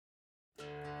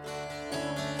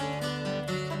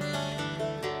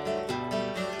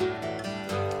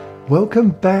Welcome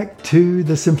back to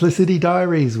the Simplicity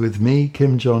Diaries with me,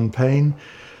 Kim John Payne.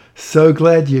 So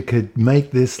glad you could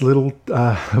make this little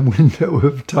window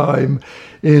of time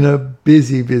in a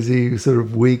busy sort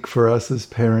of week for us as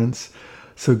parents.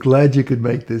 So glad you could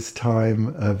make this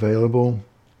time available.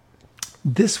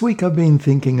 This week I've been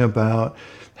thinking about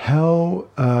how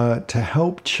to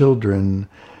help children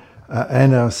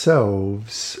and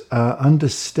ourselves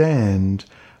understand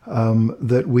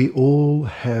that we all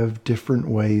have different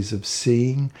ways of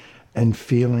seeing and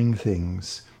feeling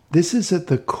things. This is at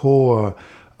the core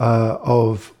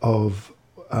of a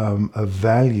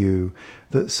value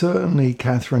that certainly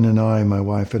Catherine and I, my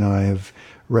wife and I, have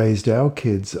raised our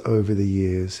kids over the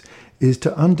years, is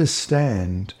to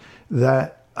understand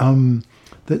that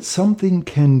that something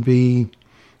can be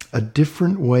a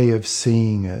different way of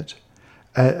seeing it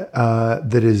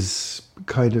that is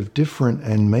kind of different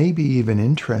and maybe even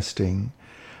interesting,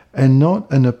 and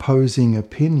not an opposing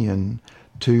opinion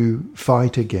to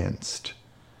fight against.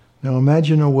 Now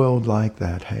imagine a world like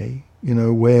that, hey?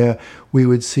 Where we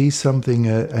would see something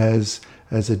as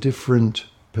a different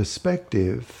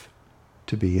perspective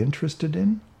to be interested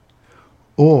in,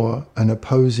 or an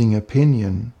opposing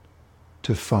opinion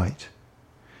to fight.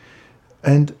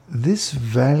 And this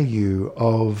value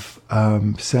of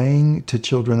saying to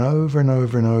children over and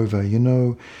over and over,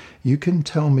 you can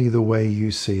tell me the way you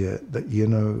see it, that,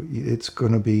 it's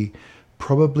going to be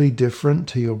probably different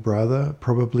to your brother,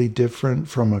 probably different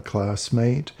from a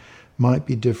classmate, might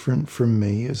be different from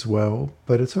me as well,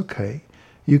 but it's okay.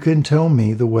 You can tell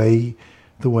me the way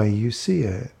you see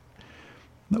it.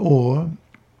 Or,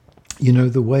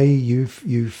 the way you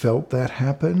felt that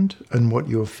happened and what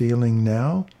you're feeling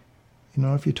now.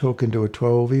 If you're talking to a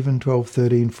 12,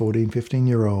 13, 14,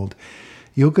 15-year-old,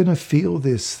 you're going to feel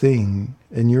this thing,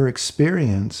 and your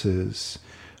experiences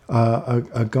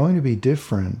are going to be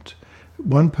different.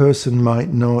 One person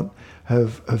might not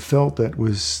have felt that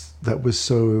was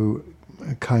so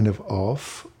kind of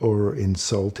off or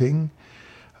insulting,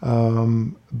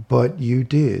 but you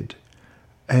did.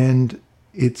 And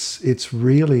it's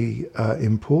really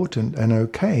important and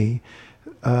okay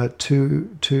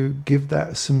to give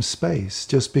that some space.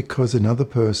 Just because another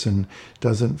person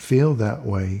doesn't feel that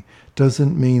way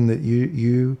doesn't mean that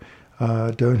you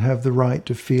don't have the right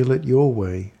to feel it your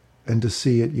way and to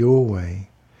see it your way.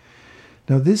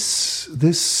 Now this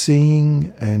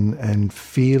seeing and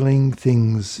feeling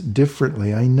things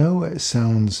differently, I know it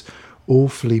sounds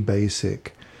awfully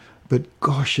basic, but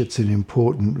gosh, it's an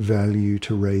important value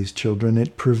to raise children.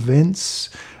 It prevents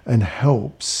and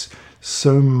helps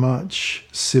so much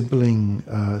sibling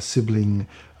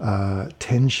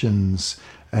tensions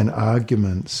and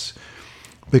arguments,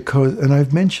 because, and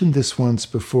I've mentioned this once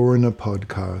before in a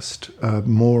podcast,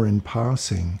 more in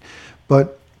passing,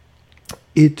 but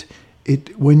it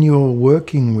when you're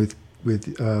working with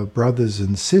brothers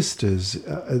and sisters,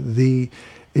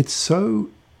 it's so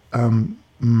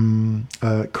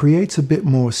creates a bit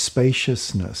more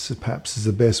spaciousness, perhaps is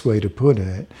the best way to put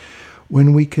it,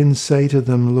 when we can say to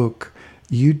them, look,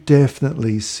 you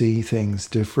definitely see things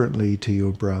differently to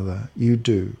your brother. You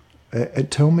do.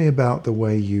 Tell me about the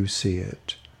way you see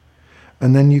it.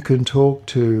 And then you can talk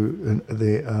to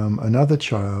another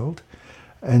child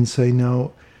and say,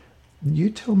 now, you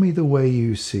tell me the way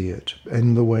you see it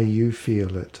and the way you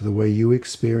feel it, the way you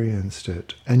experienced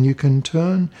it. And you can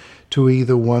turn to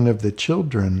either one of the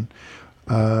children.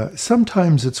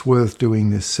 Sometimes it's worth doing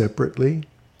this separately.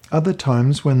 Other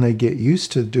times, when they get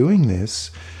used to doing this,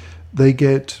 they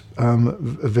get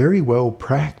very well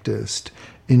practiced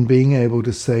in being able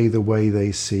to say the way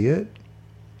they see it.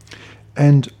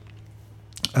 And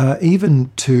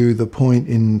even to the point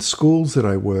in schools that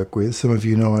I work with, some of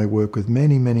you know I work with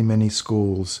many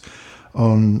schools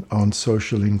on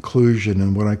social inclusion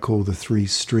and what I call the 3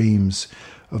 streams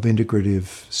of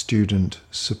integrative student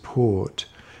support.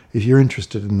 If you're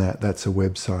interested in that, that's a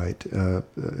website,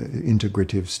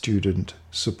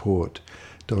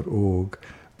 integrativestudentsupport.org.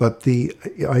 But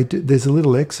there's a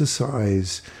little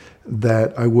exercise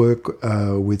that I work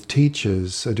with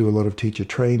teachers. I do a lot of teacher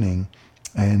training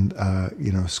and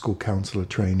school counselor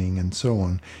training and so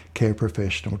on, care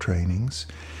professional trainings.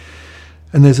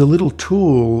 And there's a little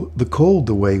tool called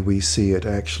The Way We See It,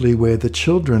 actually, where the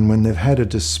children, when they've had a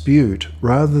dispute,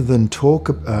 rather than talk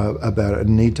about it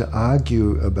and need to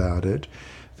argue about it,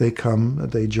 they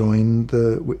join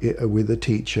with a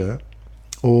teacher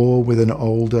or with an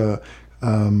older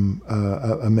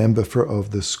a member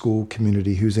of the school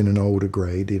community who's in an older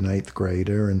grade, in 8th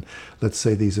grader, and let's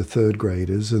say these are 3rd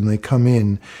graders, and they come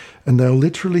in and they'll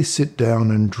literally sit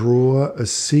down and draw a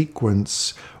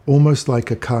sequence, almost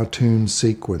like a cartoon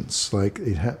sequence. Like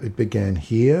it began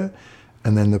here,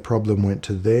 and then the problem went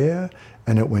to there,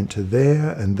 and it went to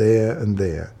there, and there, and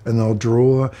there. And they'll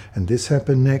draw, and this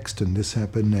happened next, and this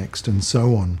happened next, and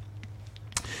so on.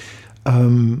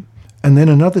 And then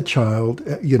another child,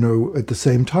 at the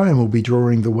same time will be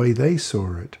drawing the way they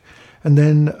saw it. And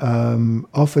then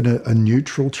often a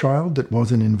neutral child that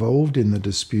wasn't involved in the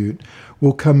dispute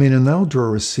will come in and they'll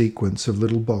draw a sequence of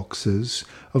little boxes,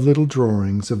 of little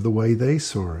drawings of the way they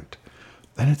saw it.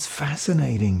 And it's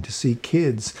fascinating to see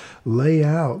kids lay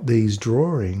out these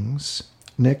drawings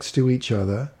next to each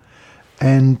other,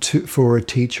 and for a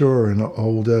teacher or an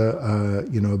older,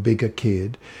 a bigger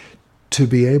kid, to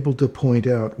be able to point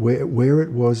out where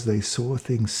it was they saw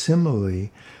things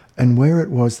similarly, and where it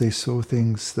was they saw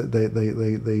things that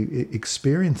they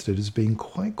experienced it as being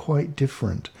quite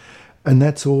different. And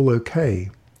that's all okay.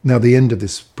 Now, the end of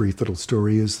this brief little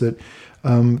story is that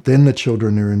then the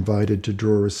children are invited to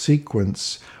draw a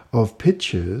sequence of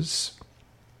pictures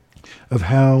of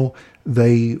how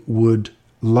they would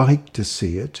like to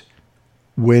see it,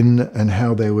 when and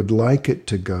how they would like it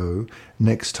to go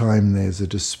next time there's a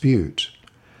dispute,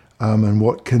 and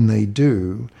what can they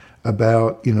do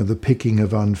about the picking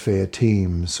of unfair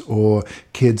teams, or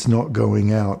kids not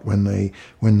going out when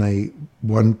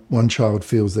one child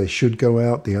feels they should go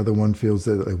out, the other one feels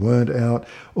that they weren't out.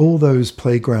 All those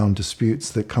playground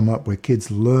disputes that come up where kids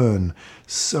learn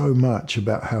so much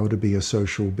about how to be a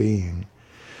social being.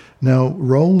 Now,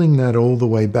 rolling that all the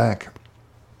way back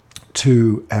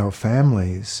to our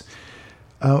families,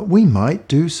 we might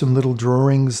do some little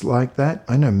drawings like that.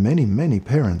 I know many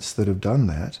parents that have done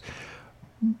that.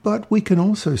 But we can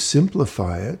also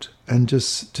simplify it and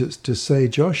just to say,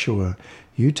 Joshua,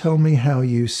 you tell me how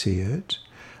you see it,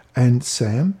 and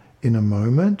Sam, in a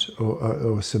moment,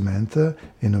 or Samantha,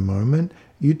 in a moment,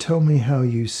 you tell me how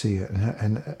you see it.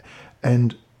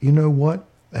 And you know what?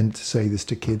 And to say this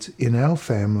to kids, in our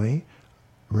family,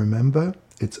 remember,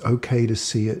 it's okay to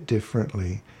see it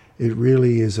differently. It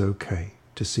really is okay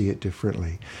to see it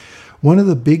differently. One of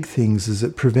the big things is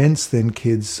it prevents then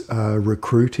kids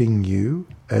recruiting you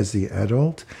as the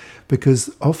adult,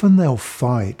 because often they'll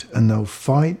fight, and they'll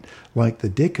fight like the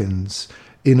Dickens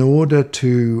in order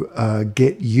to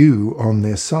get you on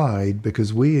their side,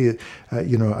 because we,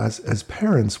 as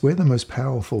parents, we're the most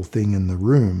powerful thing in the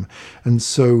room. And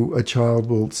so a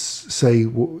child will say, they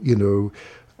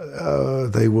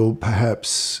will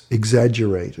perhaps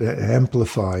exaggerate,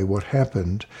 amplify what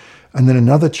happened. And then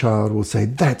another child will say,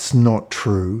 that's not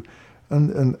true.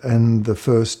 And the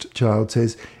first child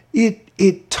says,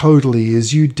 it totally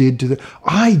is. You did do that.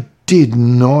 I did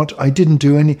not. I didn't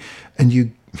do any. And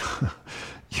you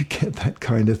get that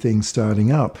kind of thing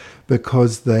starting up,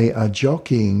 because they are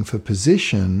jockeying for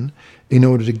position in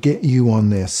order to get you on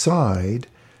their side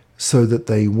so that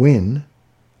they win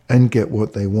and get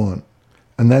what they want.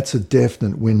 And that's a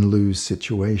definite win-lose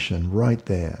situation right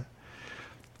there.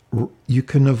 You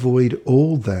can avoid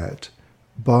all that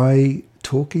by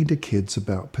talking to kids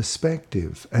about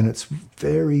perspective, and it's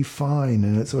very fine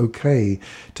and it's okay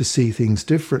to see things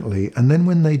differently. And then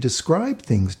when they describe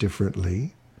things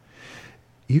differently,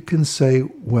 you can say,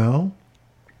 well,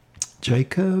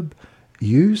 Jacob,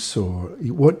 you saw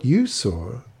what you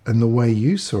saw, and the way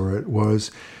you saw it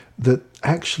was that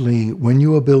actually when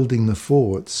you were building the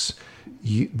forts,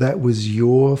 that was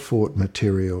your fort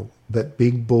material. That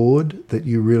big board that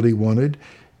you really wanted,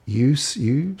 you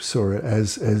saw it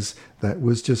as that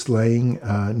was just laying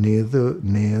near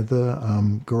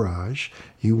the garage.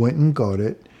 You went and got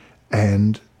it,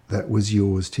 and that was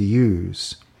yours to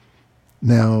use.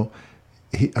 Now,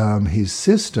 his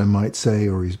sister might say,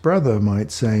 or his brother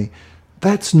might say,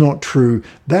 that's not true.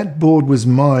 That board was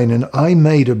mine, and I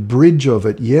made a bridge of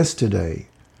it yesterday.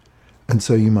 And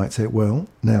so you might say, well,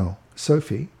 now,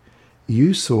 Sophie,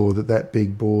 you saw that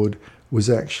big board was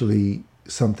actually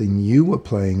something you were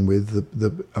playing with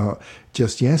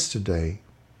just yesterday.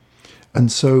 And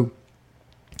so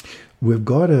we've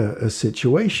got a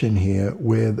situation here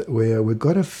where we've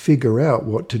got to figure out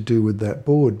what to do with that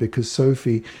board, because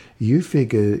Sophie, you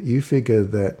figure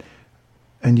that,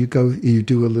 and you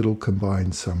do a little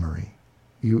combined summary.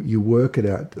 You work it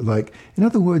out. Like, in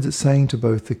other words, it's saying to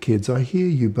both the kids, I hear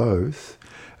you both,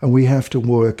 and we have to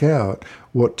work out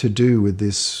what to do with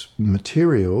this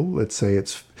material. Let's say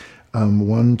it's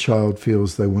one child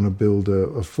feels they want to build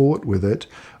a fort with it.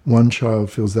 One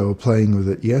child feels they were playing with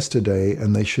it yesterday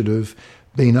and they should have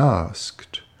been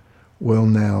asked. Well,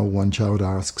 now one child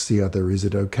asks the other, is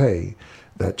it okay?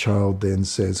 That child then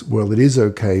says, well, it is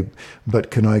okay,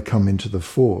 but can I come into the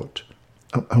fort?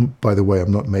 By the way,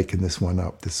 I'm not making this one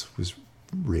up. This was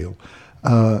real.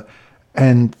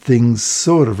 And things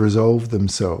sort of resolved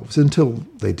themselves until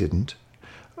they didn't.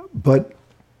 But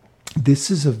this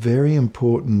is a very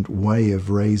important way of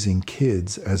raising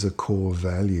kids as a core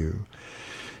value.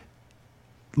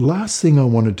 Last thing I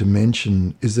wanted to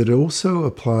mention is that it also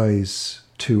applies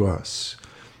to us.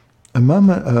 A mum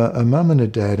and a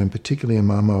dad, and particularly a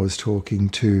mum I was talking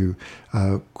to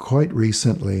quite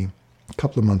recently, a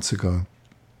couple of months ago,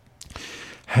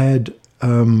 had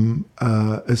a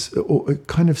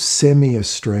kind of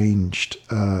semi-estranged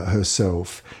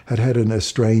herself, had an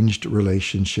estranged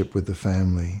relationship with the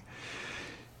family.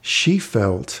 She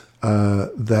felt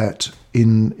that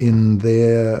in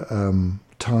their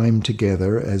time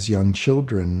together as young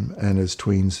children and as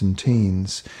tweens and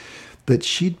teens, that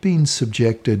she'd been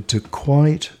subjected to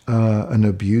quite an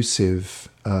abusive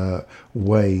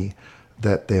way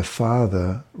that their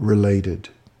father related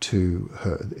to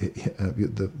her,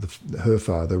 her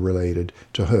father related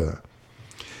to her.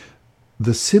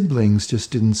 The siblings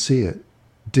just didn't see it,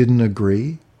 didn't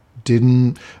agree,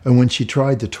 and when she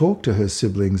tried to talk to her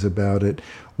siblings about it,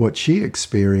 what she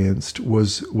experienced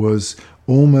was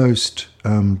almost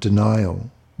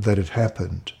denial that it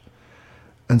happened.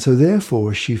 And so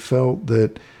therefore she felt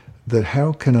that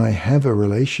how can I have a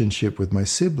relationship with my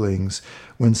siblings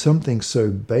when something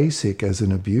so basic as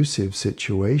an abusive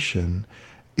situation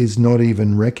is not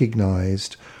even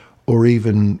recognized, or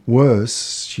even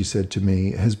worse, she said to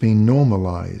me, has been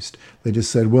normalized. They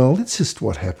just said, well, it's just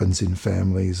what happens in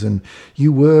families, and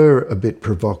you were a bit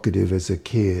provocative as a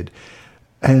kid.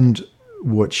 And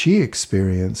what she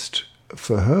experienced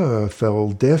for her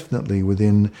fell definitely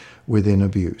within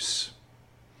abuse.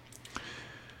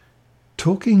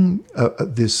 Talking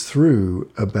this through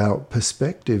about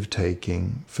perspective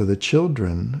taking for the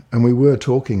children, and we were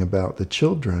talking about the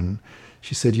children,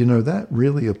 she said, that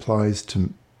really applies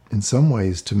to, in some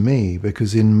ways, to me,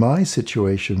 because in my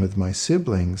situation with my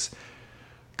siblings,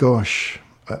 gosh,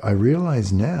 I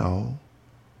realize now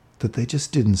that they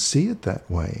just didn't see it that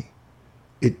way.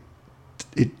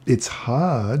 It's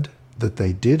hard that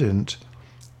they didn't,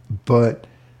 but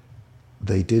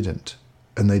they didn't.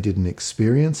 And they didn't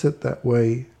experience it that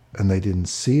way, and they didn't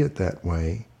see it that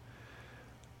way.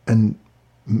 And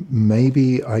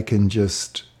maybe I can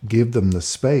just give them the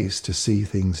space to see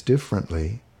things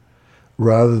differently,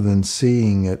 rather than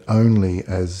seeing it only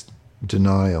as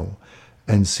denial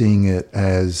and seeing it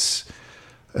as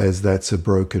that's a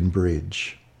broken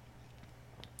bridge.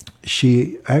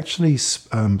 She actually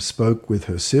spoke with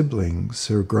her siblings,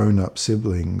 her grown-up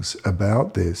siblings,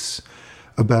 about this,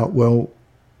 about, well,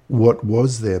 what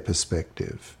was their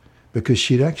perspective? Because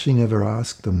she'd actually never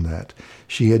asked them that.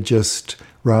 She had just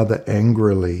rather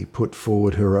angrily put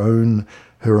forward her own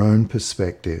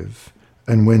perspective.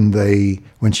 And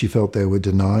when she felt they were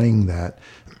denying that,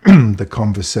 the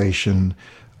conversation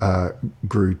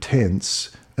grew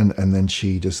tense, and then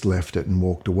she just left it and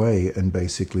walked away, and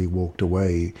basically walked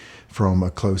away from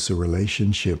a closer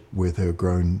relationship with her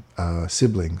grown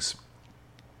siblings.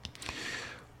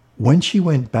 When she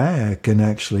went back and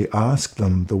actually asked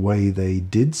them the way they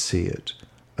did see it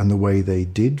and the way they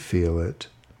did feel it,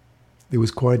 it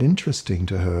was quite interesting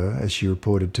to her, as she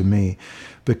reported to me,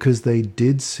 because they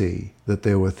did see that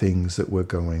there were things that were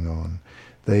going on.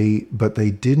 But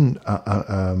they didn't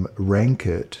rank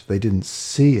it. They didn't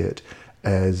see it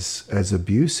as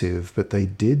abusive, but they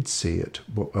did see it.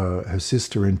 Her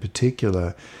sister in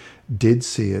particular did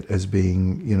see it as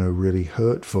being, really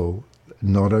hurtful,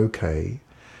 not okay.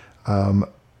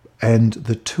 And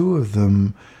the two of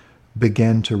them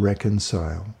began to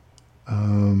reconcile.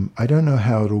 I don't know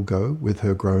how it'll go with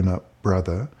her grown-up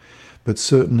brother, but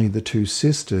certainly the two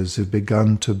sisters have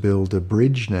begun to build a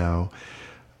bridge now,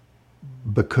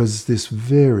 because this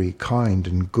very kind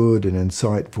and good and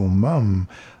insightful mum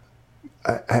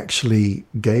actually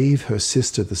gave her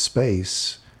sister the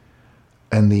space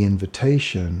and the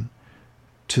invitation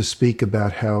to speak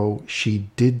about how she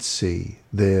did see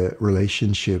their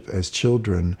relationship as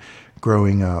children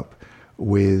growing up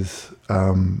with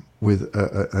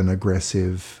an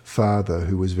aggressive father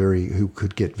who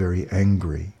could get very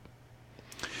angry.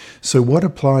 So what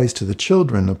applies to the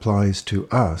children applies to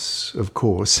us, of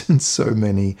course, in so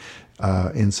many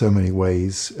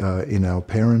ways in our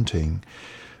parenting.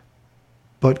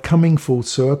 But coming full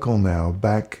circle now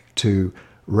back to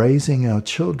raising our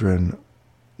children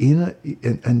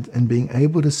and being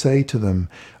able to say to them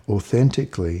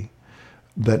authentically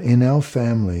that in our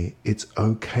family it's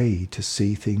okay to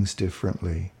see things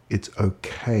differently. it's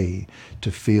okay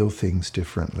to feel things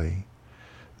differently.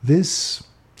 This,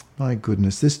 my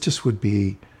goodness, this just would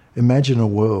be, imagine a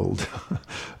world.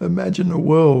 Imagine a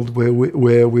world where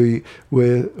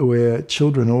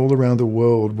children all around the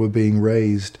world were being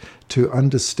raised to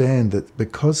understand that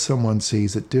because someone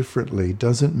sees it differently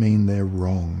doesn't mean they're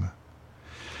wrong.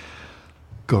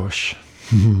 Gosh.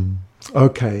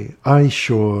 Okay, I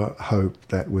sure hope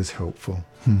that was helpful.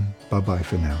 Bye-bye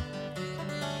for now.